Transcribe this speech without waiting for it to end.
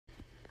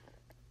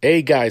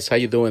Hey guys, how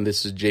you doing?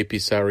 This is JP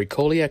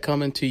Sarikolia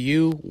coming to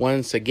you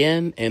once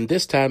again, and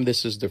this time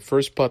this is the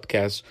first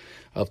podcast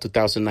of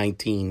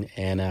 2019,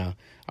 and I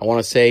want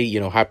to say,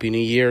 Happy New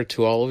Year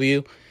to all of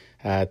you.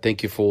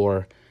 Thank you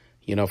for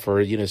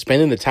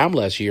spending the time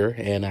last year,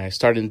 and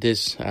starting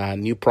this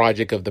new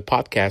project of the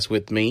podcast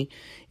with me,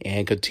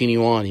 and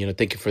continue on.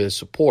 Thank you for the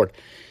support.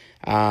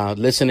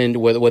 Listening,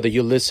 whether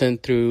you listen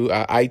through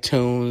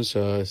iTunes,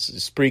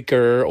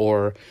 Spreaker,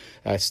 or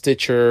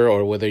Stitcher,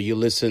 or whether you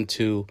listen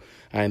to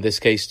in this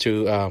case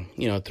through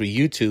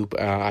YouTube,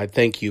 I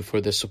thank you for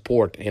the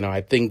support.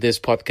 I think this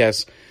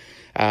podcast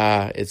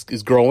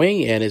is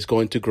growing and is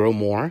going to grow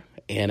more,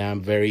 and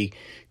I'm very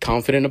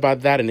confident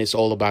about that. And it's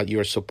all about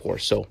your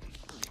support. So,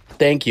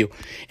 thank you.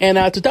 And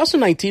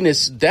 2019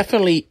 is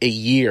definitely a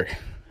year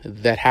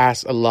that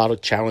has a lot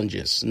of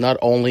challenges, not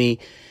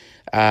only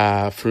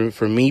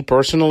for me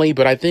personally,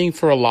 but I think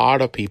for a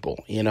lot of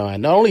people. And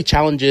not only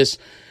challenges.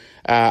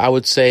 I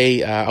would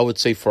say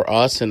for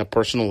us in a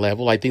personal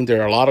level, I think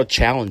there are a lot of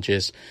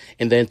challenges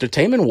in the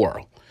entertainment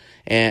world.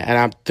 And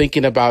I'm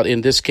thinking about,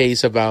 in this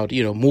case, about,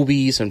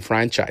 movies and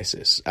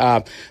franchises.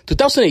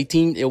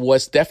 2018, it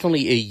was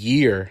definitely a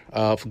year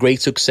of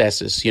great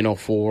successes,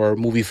 for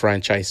movie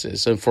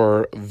franchises and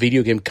for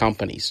video game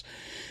companies.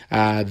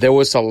 There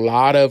was a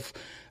lot of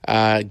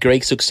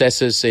great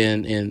successes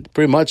in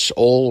pretty much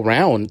all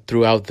around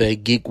throughout the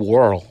geek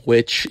world,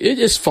 which it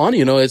is fun.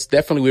 It's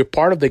definitely, we're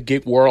part of the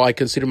geek world. I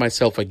consider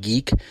myself a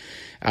geek.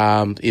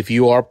 If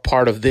you are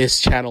part of this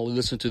channel,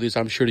 listen to this,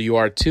 I'm sure you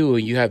are too.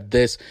 And you have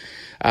this,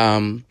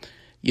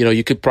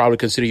 you could probably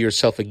consider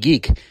yourself a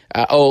geek.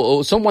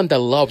 Someone that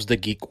loves the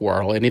geek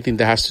world, anything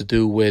that has to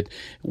do with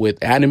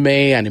anime,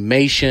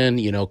 animation,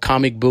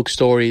 comic book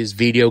stories,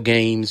 video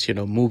games,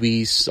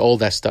 movies, all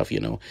that stuff,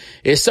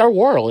 it's our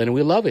world and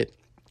we love it.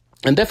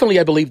 And definitely,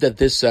 I believe that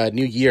this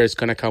new year is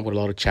going to come with a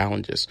lot of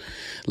challenges.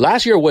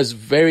 Last year was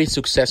very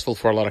successful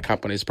for a lot of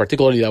companies,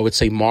 particularly I would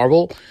say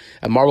Marvel.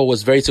 Marvel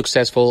was very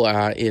successful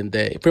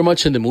pretty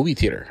much in the movie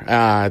theater.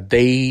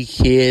 They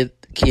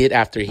hit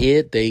after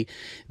hit. They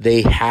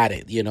had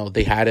it.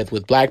 They had it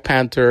with Black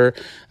Panther.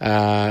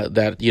 I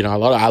love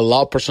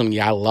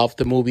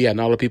the movie. I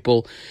know a lot of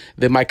people,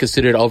 they might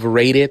consider it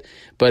overrated,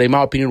 but in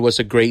my opinion, it was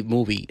a great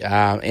movie.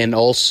 And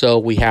also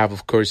we have,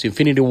 of course,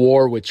 Infinity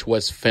War, which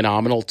was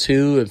phenomenal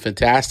too and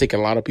fantastic.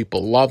 And a lot of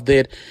people loved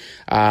it.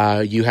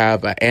 You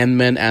have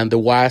Ant-Man and the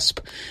Wasp,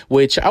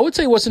 which I would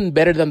say wasn't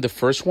better than the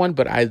first one,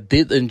 but I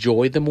did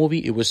enjoy the movie.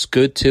 It was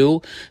good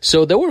too.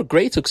 So there were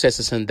great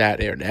successes in that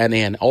area.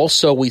 And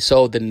also we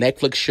saw the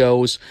Netflix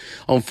shows.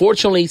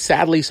 Unfortunately,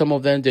 sadly, some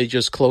of them, they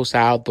just closed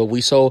out, but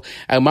we saw,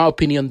 in my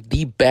opinion,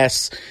 the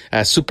best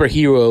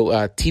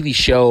superhero TV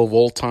show of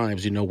all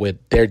times,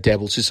 with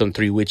Daredevil season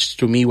 3, which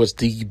to me was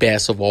the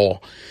best of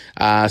all.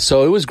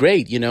 So it was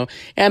great,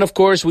 and of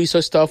course we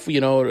saw stuff,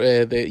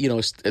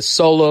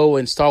 Solo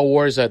and Star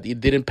Wars that it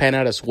didn't pan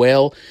out as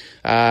well,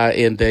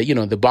 in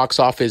the box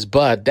office,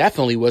 but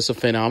definitely was a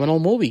phenomenal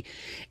movie.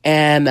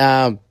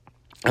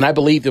 And I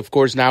believe, of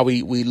course, now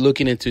we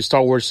looking into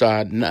Star Wars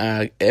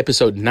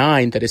episode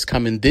 9 that is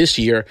coming this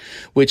year,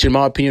 which in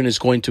my opinion is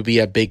going to be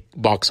a big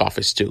box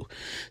office too.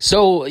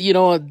 So,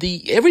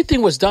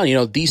 everything was done.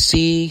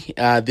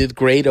 DC did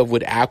great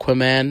with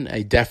Aquaman.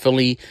 I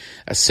definitely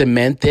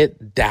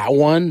cemented that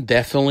one.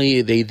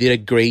 Definitely, they did a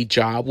great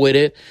job with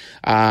it.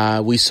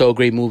 We saw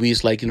great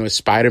movies like,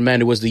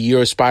 Spider-Man. It was the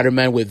year of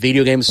Spider-Man with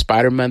video game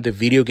Spider-Man. The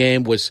video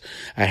game was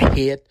a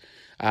hit.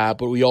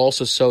 But we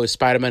also saw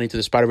Spider-Man Into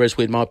the Spider-Verse,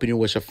 which in my opinion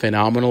was a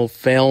phenomenal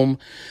film.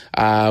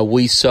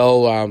 We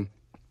saw,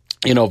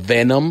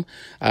 Venom.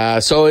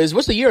 So it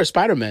was the year of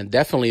Spider-Man,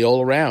 definitely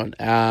all around.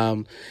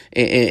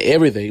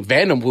 Everything.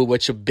 Venom,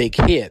 which a big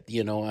hit,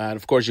 and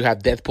of course you have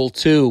Deadpool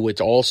 2,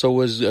 which also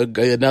was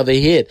another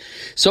hit.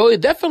 So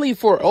it definitely,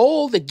 for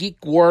all the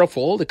geek world, for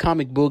all the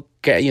comic book,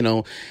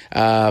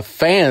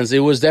 fans, it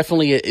was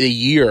definitely a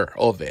year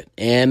of it.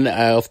 And,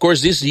 of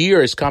course, this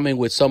year is coming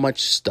with so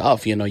much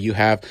stuff. You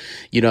have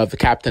the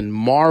Captain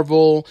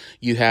Marvel,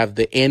 you have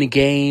the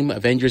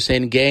Avengers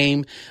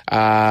Endgame.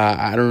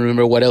 I don't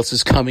remember what else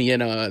is coming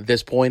in, at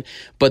this point,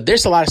 but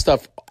there's a lot of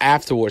stuff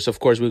afterwards. Of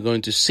course, we're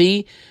going to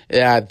see,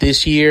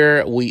 this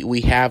year,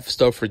 we have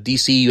stuff for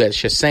DC. You have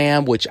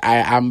Shazam, which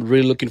I'm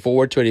really looking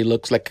forward to it. It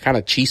looks like kind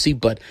of cheesy,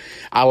 but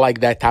I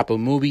like that type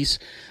of movies.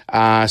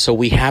 So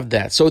we have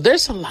that. So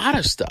there's a lot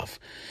of stuff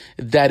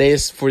that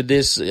is for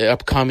this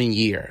upcoming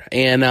year.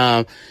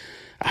 And,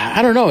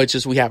 I don't know. It's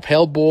just, we have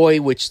Hellboy,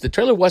 which the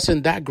trailer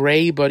wasn't that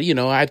great, but,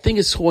 I think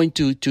it's going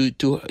to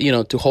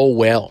hold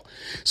well.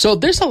 So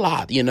there's a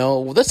lot,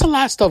 there's a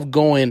lot of stuff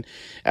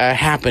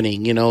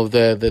happening,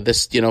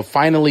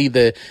 finally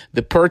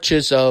the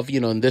purchase of,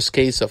 in this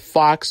case of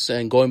Fox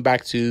and going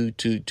back to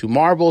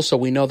Marvel. So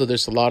we know that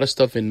there's a lot of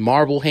stuff in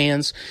Marvel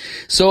hands.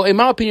 So in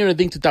my opinion, I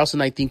think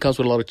 2019 comes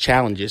with a lot of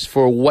challenges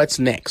for what's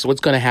next,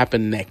 what's going to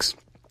happen next.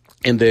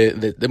 In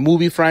the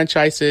movie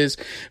franchises,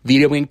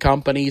 video game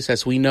companies,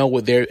 as we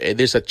know,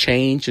 there's a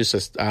change.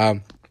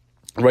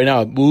 right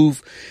now, a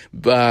move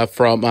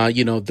from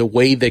the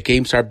way the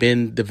games are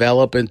being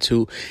developed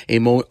into a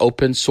more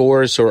open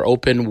source or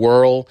open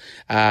world,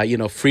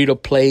 free to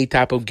play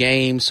type of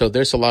games. So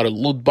there's a lot of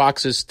loot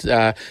boxes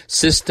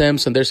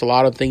systems, and there's a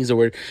lot of things that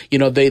were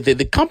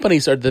the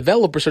companies or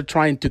developers are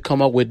trying to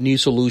come up with new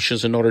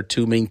solutions in order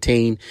to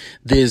maintain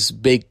these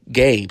big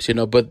games.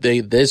 But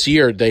this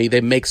year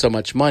they make so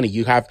much money.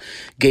 You have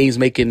games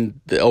making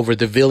over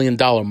the $1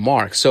 billion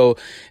mark. So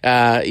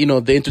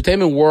the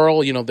entertainment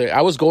world,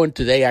 I was going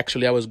today,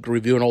 actually, I was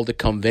reviewing all the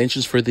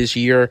conventions for this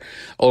year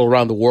all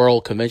around the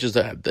world, conventions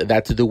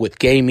that to do with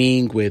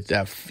gaming, with,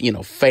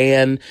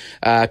 fan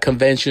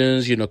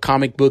conventions,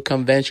 comic book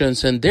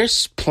conventions. And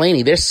there's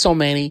plenty. There's so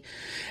many.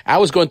 I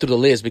was going through the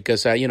list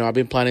because, I've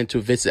been planning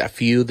to visit a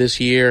few this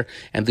year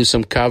and do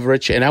some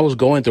coverage. And I was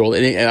going through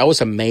it, and I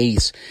was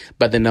amazed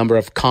by the number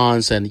of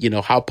cons and,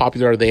 how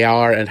popular they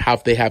are and how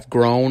they have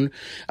grown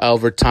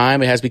over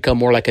time. It has become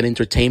more like an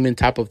entertainment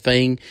type of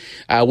thing,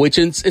 which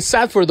it's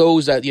sad for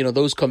those that,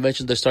 those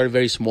conventions that started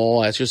very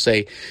small, as you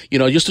say,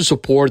 just to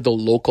support the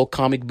local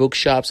comic book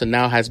shops. And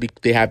now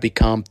they have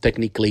become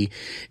technically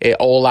a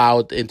all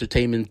out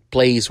entertainment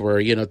place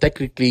where,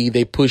 technically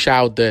they push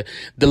out the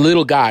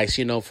little guys,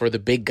 for the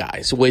big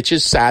guys, which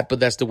is sad, but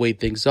that's the way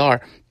things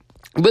are.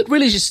 But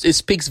really, it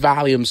speaks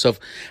volumes of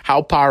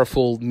how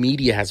powerful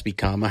media has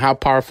become and how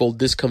powerful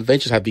these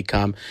conventions have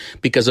become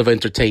because of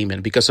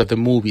entertainment, because of the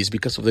movies,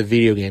 because of the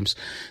video games.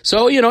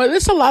 So,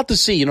 there's a lot to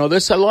see.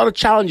 There's a lot of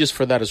challenges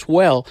for that as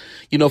well.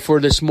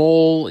 For the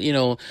small,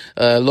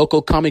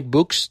 local comic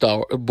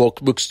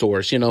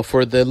bookstores,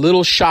 for the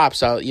little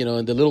shops out,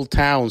 in the little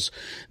towns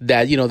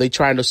that, they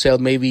trying to sell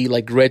maybe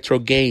like retro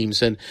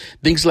games and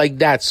things like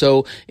that.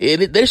 So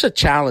there's a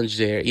challenge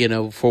there,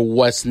 for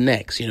what's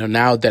next,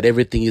 now that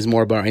everything is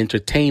more about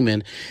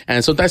entertainment.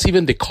 And sometimes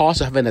even the cost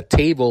of having a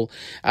table,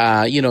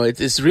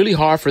 it's really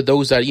hard for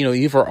those that,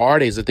 even for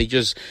artists that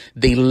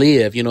they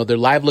live, their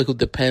livelihood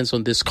depends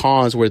on these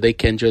cons where they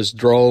can just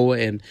draw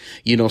and,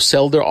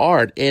 sell their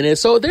art. And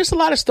so there's a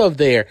lot of stuff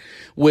there,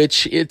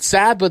 which it's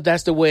sad, but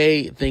that's the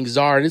way things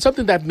are. And it's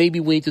something that maybe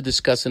we need to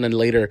discuss in a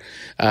later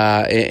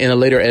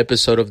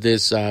episode of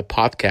this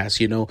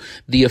podcast,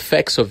 the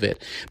effects of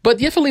it. But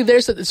definitely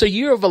it's a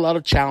year of a lot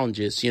of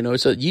challenges.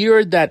 It's a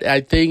year that I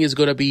think is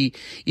going to be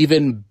even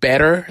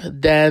better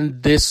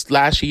than this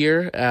last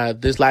year.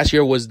 This last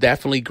year was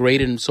definitely great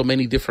in so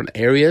many different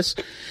areas.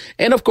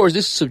 And of course,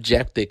 this is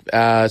subjective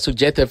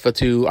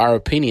to our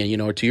opinion,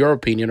 or to your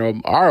opinion or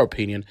our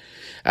opinion.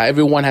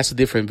 Everyone has a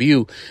different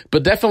view,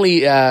 but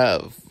definitely,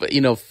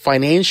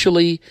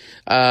 financially,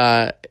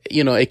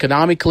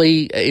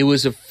 economically, it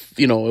was a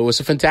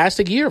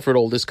fantastic year for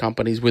all these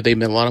companies where they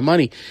made a lot of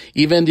money.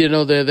 Even,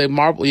 the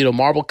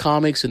Marvel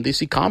Comics and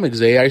DC Comics,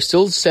 they are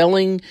still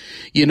selling,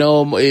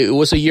 it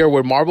was a year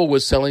where Marvel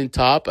was selling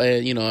top,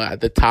 at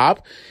the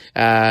top.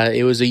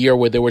 It was a year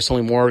where they were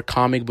selling more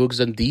comic books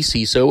than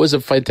DC. So it was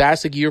a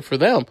fantastic year for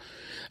them.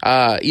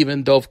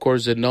 Even though, of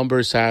course, the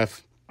numbers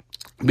have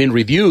been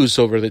reduced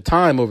over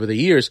the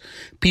years,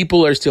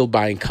 people are still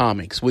buying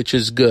comics, which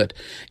is good.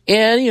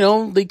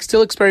 And, they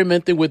still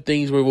experimenting with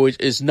things which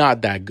is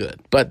not that good,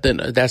 but then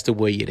that's the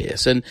way it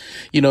is. And,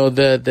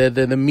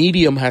 the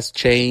medium has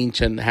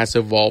changed and has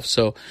evolved.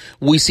 So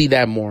we see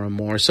that more and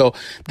more. So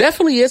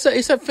definitely it's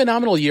a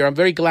phenomenal year. I'm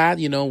very glad,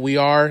 we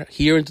are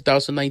here in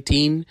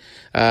 2019,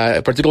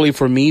 particularly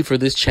for me, for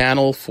this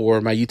channel,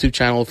 for my YouTube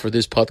channel, for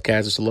this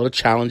podcast. There's a lot of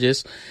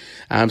challenges.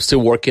 I'm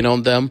still working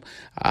on them.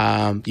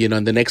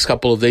 In the next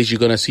couple of days, you're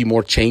going to see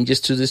more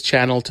changes to this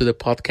channel, to the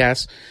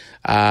podcast.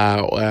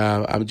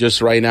 I'm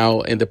just right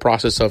now in the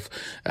process of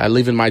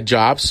leaving my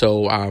job.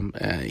 So, in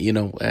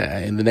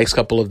the next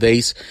couple of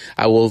days,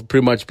 I will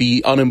pretty much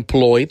be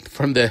unemployed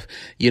from the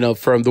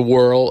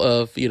world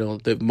of,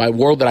 my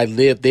world that I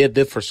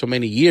did for so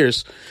many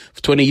years,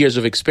 20 years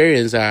of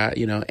experience,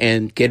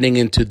 and getting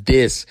into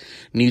this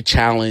new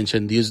challenge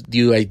and these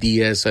new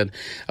ideas and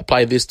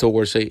apply this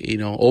towards,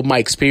 all my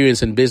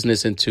experience in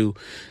business into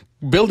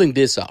building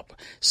this up.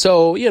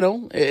 So,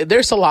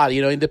 there's a lot,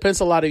 it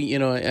depends a lot of,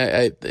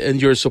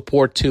 and your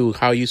support too,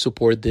 how you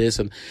support this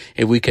and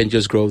if we can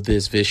just grow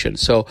this vision.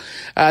 So,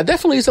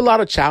 definitely it's a lot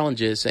of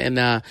challenges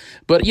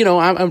but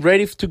I'm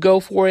ready to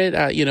go for it.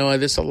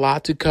 There's a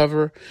lot to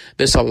cover.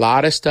 There's a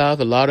lot of stuff,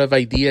 a lot of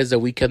ideas that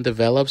we can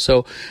develop.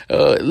 So,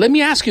 let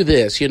me ask you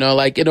this,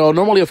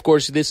 normally, of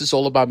course, this is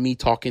all about me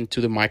talking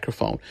to the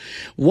microphone.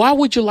 What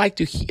would you like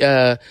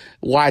to,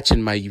 watch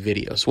in my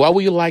videos? What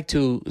would you like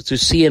to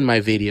see in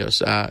my videos?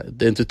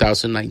 In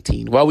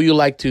 2019, what would you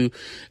like to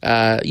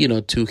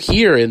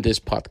hear in this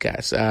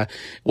podcast?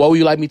 What would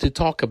you like me to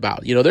talk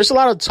about? There's a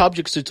lot of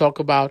subjects to talk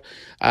about.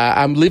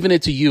 I'm leaving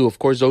it to you, of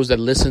course, those that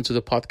listen to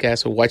the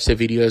podcast or watch the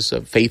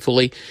videos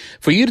faithfully,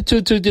 for you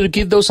to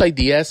give those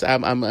ideas.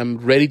 I'm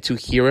ready to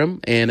hear them,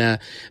 and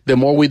the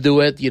more we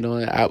do it,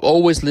 I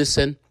always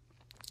listen,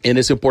 and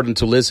it's important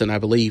to listen, I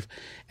believe.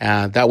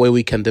 That way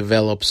we can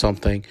develop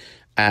something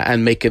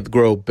and make it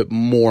grow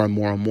more and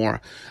more and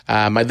more.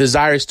 My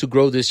desire is to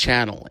grow this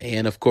channel.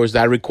 And of course,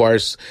 that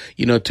requires,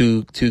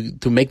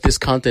 to make this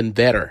content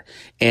better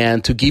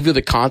and to give you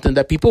the content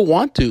that people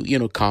want to,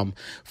 come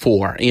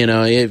for.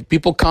 If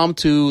people come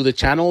to the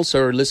channels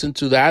or listen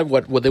to that,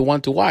 what they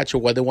want to watch or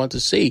what they want to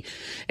see.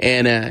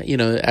 And,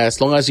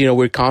 as long as,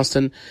 we're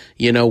constant,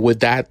 with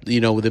that,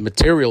 with the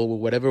material,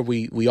 with whatever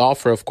we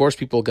offer, of course,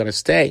 people are going to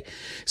stay.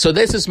 So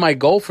this is my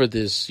goal for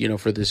this,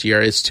 for this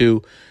year is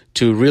to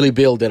really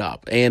build it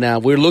up.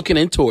 And we're looking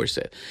in towards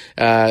it.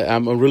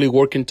 I'm really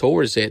working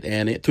towards it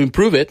and to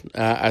improve it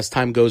as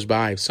time goes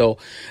by. So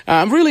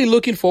I'm really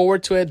looking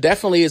forward to it.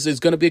 Definitely it's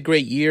going to be a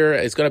great year.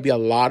 It's going to be a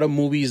lot of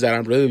movies that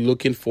I'm really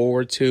looking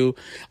forward to.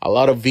 A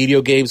lot of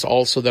video games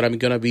also that I'm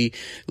going to be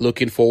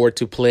looking forward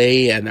to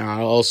play. And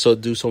I'll also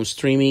do some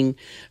streaming.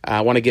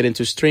 I want to get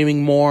into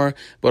streaming more,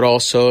 but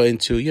also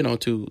into,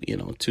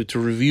 to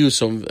review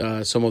some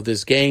of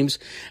these games.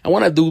 I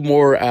want to do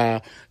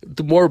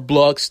more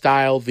blog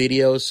style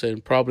videos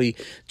and probably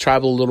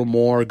travel a little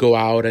more, go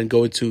out and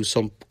go into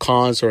some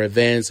cons or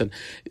events. And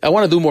I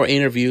want to do more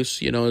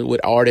interviews,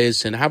 with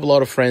artists, and I have a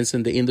lot of friends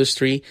in the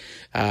industry,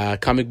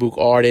 comic book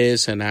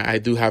artists. And I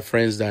do have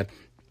friends that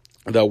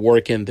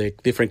work in the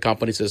different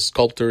companies as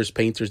sculptors,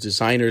 painters,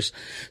 designers.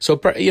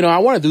 So, I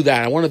want to do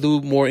that. I want to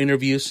do more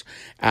interviews,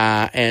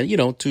 and,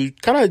 to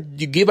kind of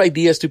give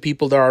ideas to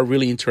people that are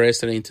really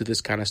interested into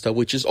this kind of stuff,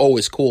 which is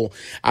always cool.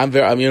 I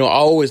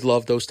always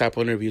love those type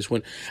of interviews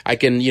when I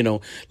can,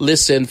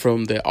 listen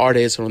from the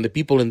artists or from the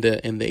people in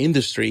the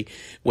industry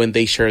when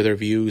they share their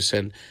views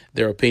and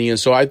their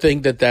opinions. So I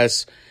think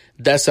that's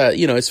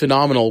it's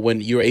phenomenal when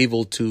you're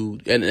able to,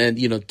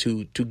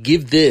 to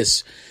give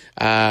this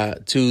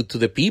to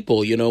the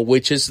people,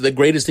 which is the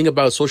greatest thing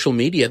about social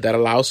media that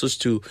allows us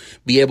to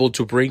be able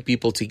to bring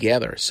people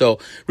together. So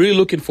really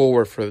looking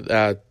forward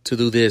to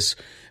do this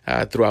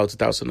throughout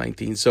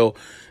 2019. So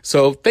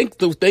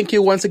thank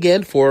you once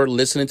again for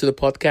listening to the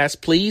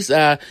podcast. Please,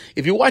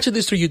 if you're watching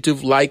this through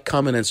YouTube, like,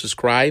 comment, and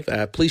subscribe.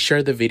 Please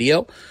share the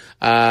video.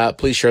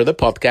 Please share the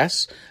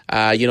podcast.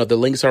 The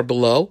links are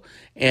below.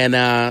 And,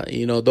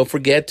 don't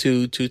forget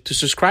to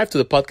subscribe to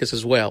the podcast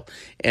as well.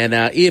 And,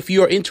 if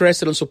you're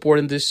interested in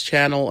supporting this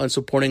channel and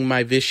supporting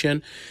my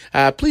vision,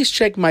 please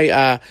check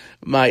my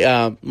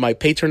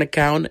Patreon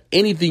account.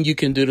 Anything you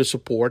can do to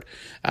support,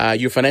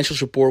 your financial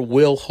support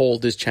will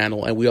hold this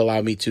channel and will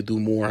allow me to do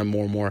more and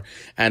more and more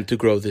and to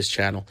grow this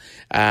channel.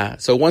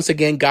 So once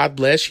again, God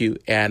bless you,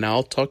 and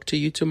I'll talk to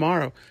you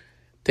tomorrow.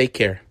 Take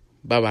care.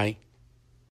 Bye-bye.